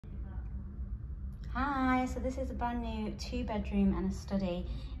Hi, so this is a brand new 2-bedroom and a study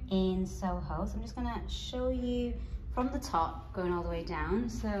in Soho. So I'm just going to show you from the top going all the way down.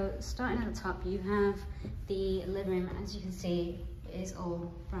 So starting at the top, you have the living room. As you can see, it is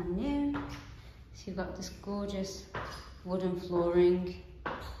all brand new. So you've got this gorgeous wooden flooring,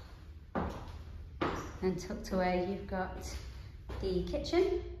 and tucked away you've got the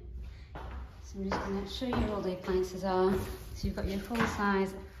kitchen. So I'm just going to show you where all the appliances are. So you've got your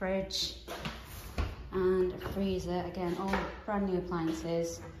full-size fridge and a freezer, again all brand new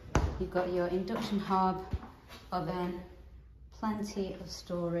appliances. You've got your induction hob, oven, plenty of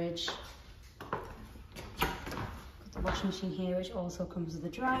storage. Got the washing machine here, which also comes with a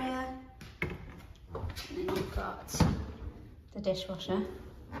dryer. And then you've got the dishwasher.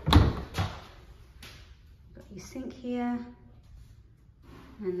 Got your sink here,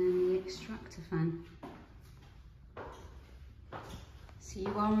 and then the extractor fan. So you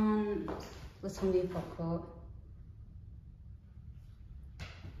are on Little Newport Court.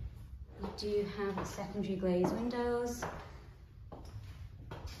 You do have secondary glazed windows,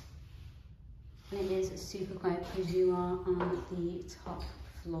 and it is super quiet because you are on the top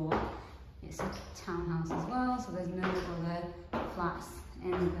floor. It's a townhouse as well, so there's no other flats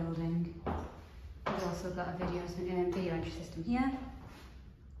in the building. We've also got a video entry system here.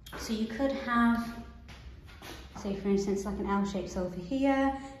 So you could have, say for instance, like an L-shaped sofa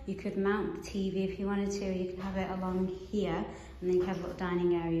here. You could mount the TV if you wanted to. You could have it along here, and then you could have a little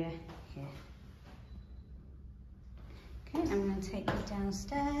dining area here. Okay, I'm going to take you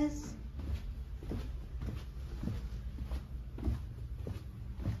downstairs.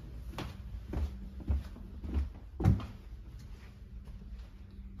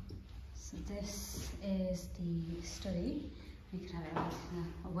 So this is the study. You could have it like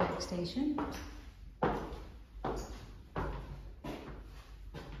a workstation.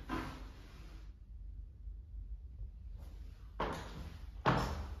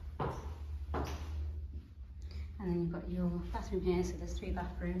 And then you've got your bathroom here, so there's 3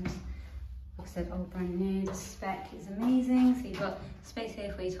 bathrooms. Like I said, all brand new. The spec is amazing. So you've got space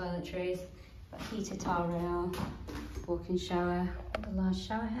here for your toiletries, got heated towel rail, walk-in shower, with a large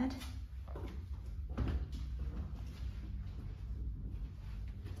shower head.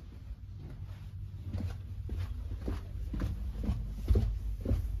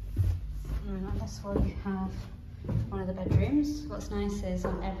 And on this floor you have one of the bedrooms. What's nice is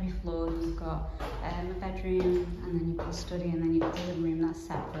on every floor you've got a bedroom, and then you've got a study, and then you've got the living room that's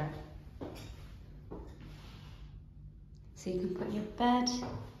separate. So you can put your bed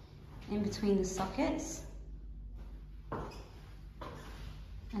in between the sockets, and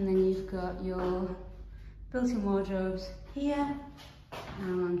then you've got your built-in wardrobes here and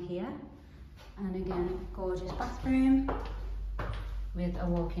along here, and again gorgeous bathroom with a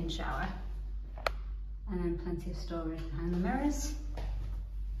walk-in shower. And then plenty of storage behind the mirrors.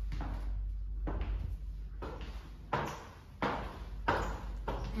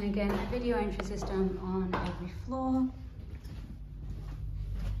 And again, a video entry system on every floor.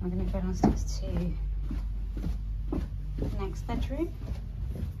 I'm going to go downstairs to the next bedroom.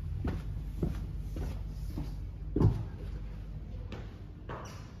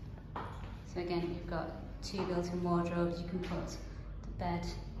 So again, you've got 2 built-in wardrobes. You can put the bed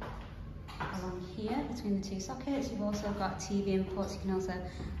along here between the 2 sockets. You've also got TV inputs. You can also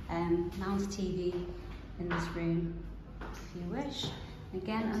mount a TV in this room if you wish.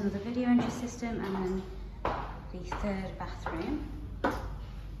 Again, another video entry system, and then the 3rd bathroom. So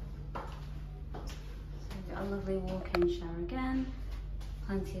you've got a lovely walk-in shower again,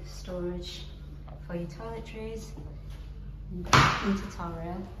 plenty of storage for your toiletries, and into towel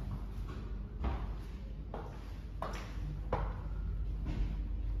rail.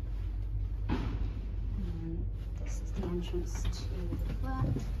 The entrance to the flat.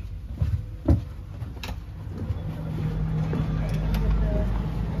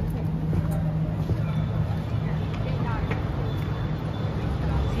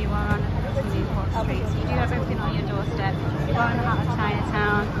 So you are on Newport Street. So you do have everything on your doorstep. You are in the heart of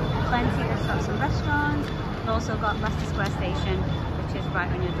Chinatown. Plenty of shops and restaurants. You've also got Leicester Square station, which is right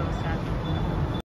on your doorstep.